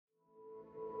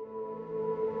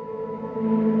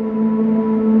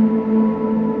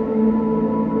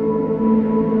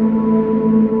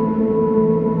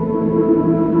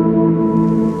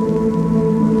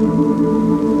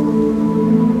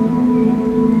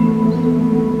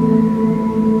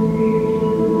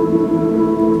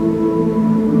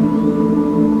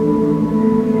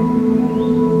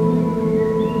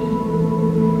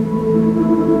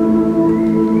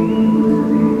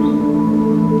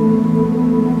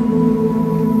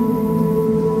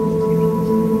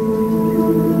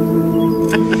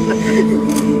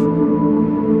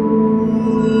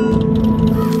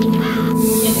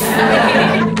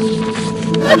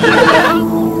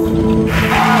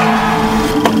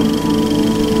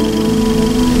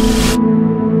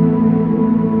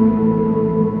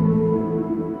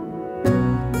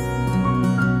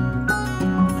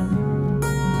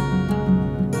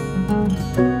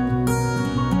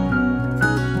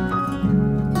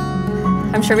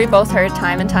I'm sure we both heard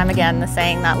time and time again the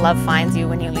saying that love finds you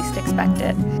when you least expect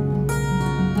it.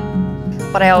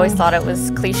 But I always thought it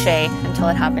was cliche until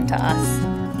it happened to us.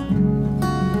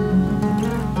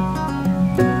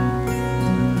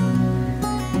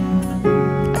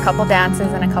 A couple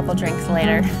dances and a couple drinks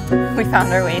later, we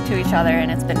found our way to each other, and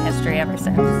it's been history ever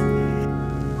since.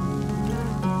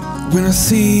 When I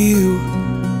see you,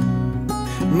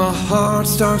 my heart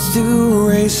starts to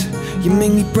race. You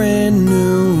make me brand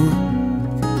new.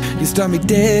 You start me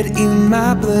dead in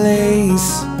my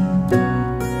place.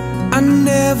 I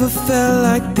never felt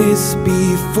like this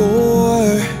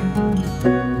before.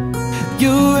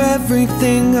 You're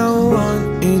everything I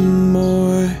want and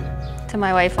more. To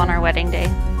my wife on our wedding day.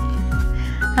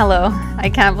 Hello, I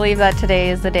can't believe that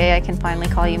today is the day I can finally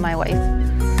call you my wife.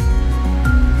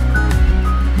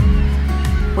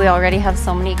 We already have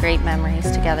so many great memories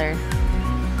together.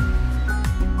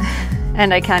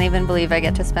 And I can't even believe I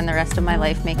get to spend the rest of my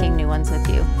life making new ones with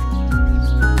you.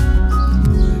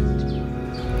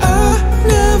 I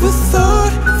never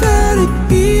thought that it'd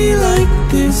be like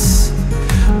this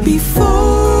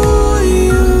before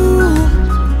you.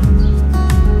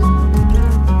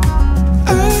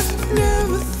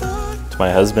 To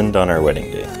my husband on our wedding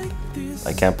day.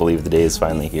 I can't believe the day is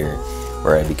finally here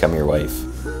where I become your wife.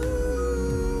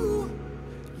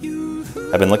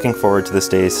 I've been looking forward to this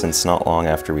day since not long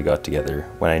after we got together,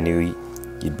 when I knew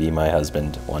you'd be my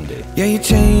husband one day. Yeah, you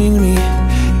change me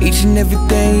each and every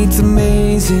day, it's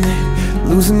amazing.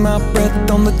 Losing my breath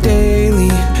on the daily,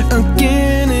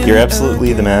 again and You're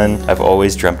absolutely the man I've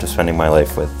always dreamt of spending my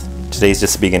life with. Today's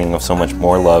just the beginning of so much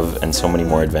more love and so many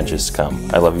more adventures to come.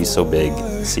 I love you so big.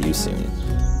 See you soon.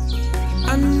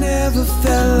 I never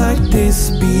felt like this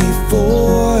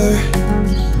before.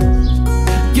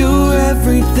 You're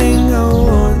everything I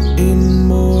want and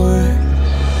more.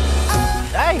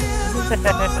 Nice!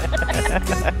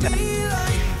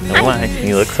 No lie,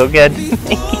 you look so good.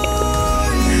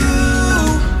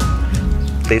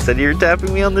 They said you were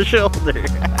tapping me on the shoulder.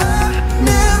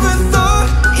 Never thought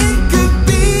it could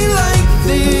be like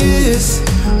this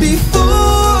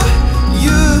before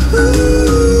you.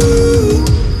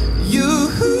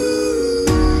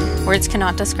 Words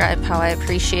cannot describe how I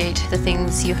appreciate the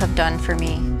things you have done for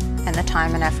me and the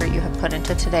time and effort you have put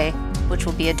into today, which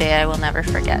will be a day I will never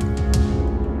forget.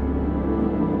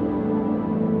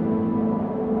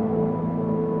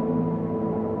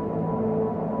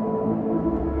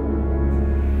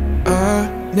 I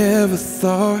never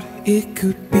thought it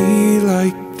could be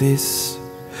like this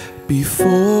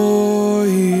before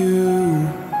you.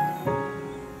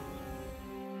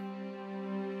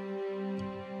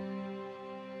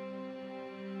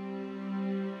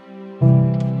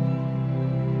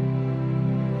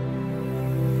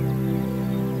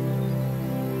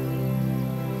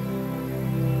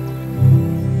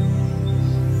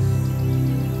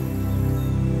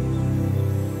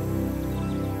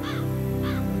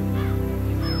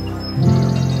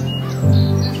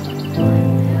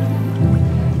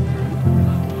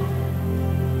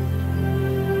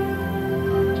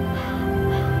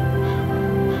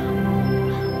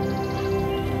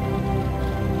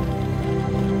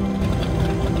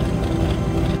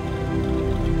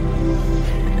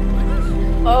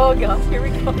 Oh gosh, here we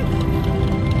go.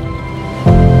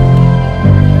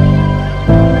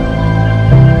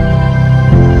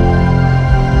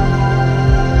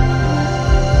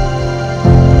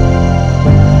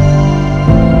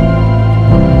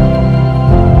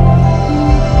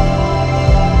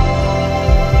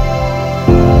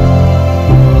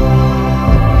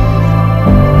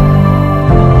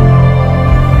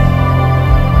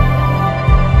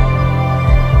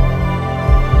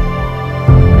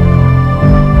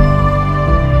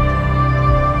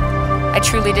 I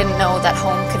truly didn't know that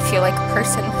home could feel like a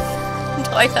person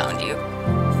until I found you.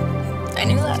 I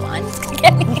knew that line was gonna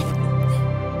get me.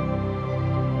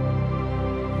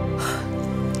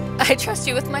 I trust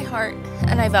you with my heart,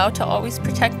 and I vow to always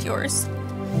protect yours.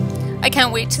 I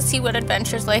can't wait to see what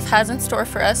adventures life has in store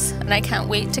for us, and I can't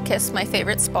wait to kiss my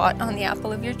favorite spot on the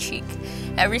apple of your cheek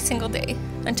every single day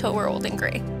until we're old and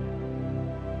gray.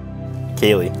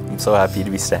 Kaylee, I'm so happy to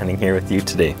be standing here with you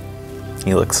today.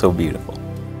 You look so beautiful.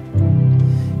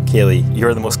 Kaylee, you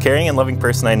are the most caring and loving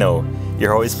person I know.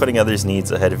 You're always putting others'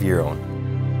 needs ahead of your own.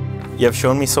 You have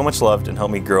shown me so much love and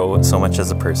helped me grow so much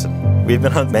as a person. We've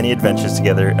been on many adventures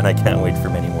together, and I can't wait for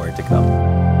many more to come.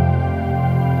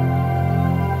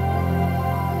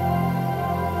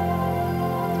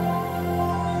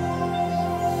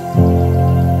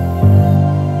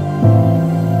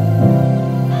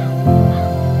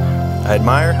 I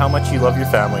admire how much you love your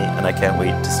family, and I can't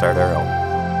wait to start our own.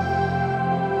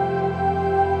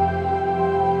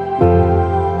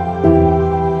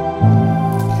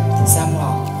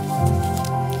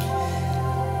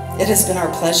 has been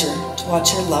our pleasure to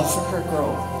watch your love for her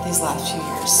grow these last few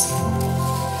years.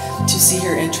 To see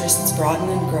her interests broaden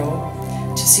and grow,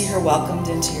 to see her welcomed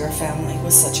into your family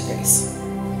with such grace.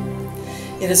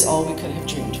 It is all we could have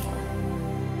dreamed for.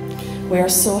 We are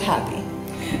so happy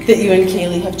that you and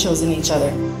Kaylee have chosen each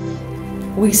other.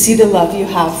 We see the love you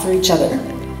have for each other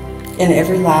in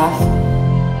every laugh,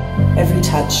 every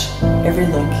touch, every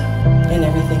look, in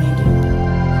everything you do.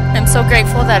 I'm so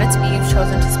grateful that it's me you've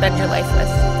chosen to spend your life with.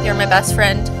 You're my best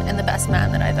friend and the best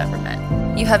man that I've ever met.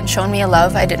 You haven't shown me a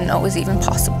love I didn't know was even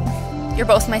possible. You're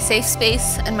both my safe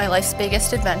space and my life's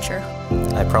biggest adventure.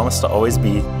 I promise to always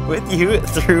be with you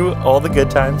through all the good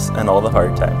times and all the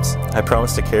hard times. I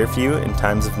promise to care for you in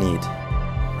times of need.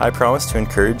 I promise to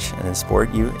encourage and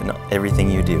support you in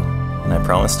everything you do. And I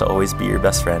promise to always be your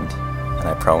best friend. And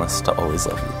I promise to always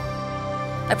love you.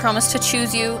 I promise to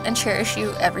choose you and cherish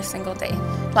you every single day.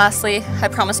 Lastly, I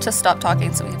promise to stop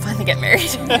talking so we can finally get married.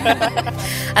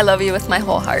 I love you with my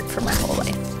whole heart for my whole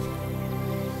life.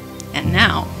 And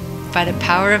now, by the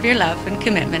power of your love and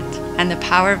commitment and the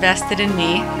power vested in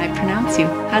me, I pronounce you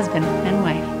husband and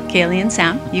wife. Kaylee and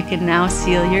Sam, you can now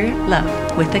seal your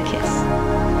love with a kiss.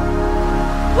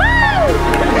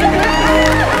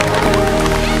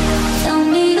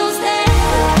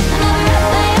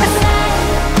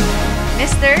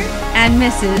 Mr. and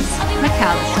Mrs.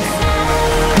 McAllister.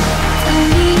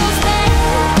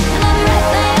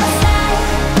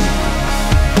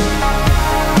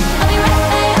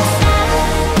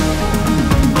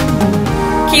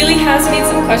 Kaylee has made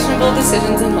some questionable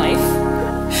decisions in life,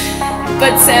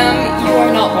 but Sam, you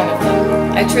are not one of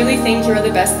them. I truly think you are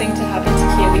the best thing to happen to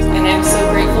Kaylee, and I am so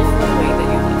grateful for the way that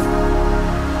you live.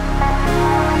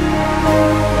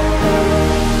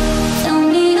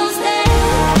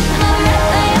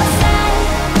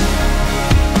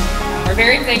 We're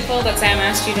very thankful that Sam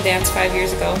asked you to dance 5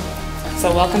 years ago,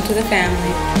 so welcome to the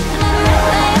family.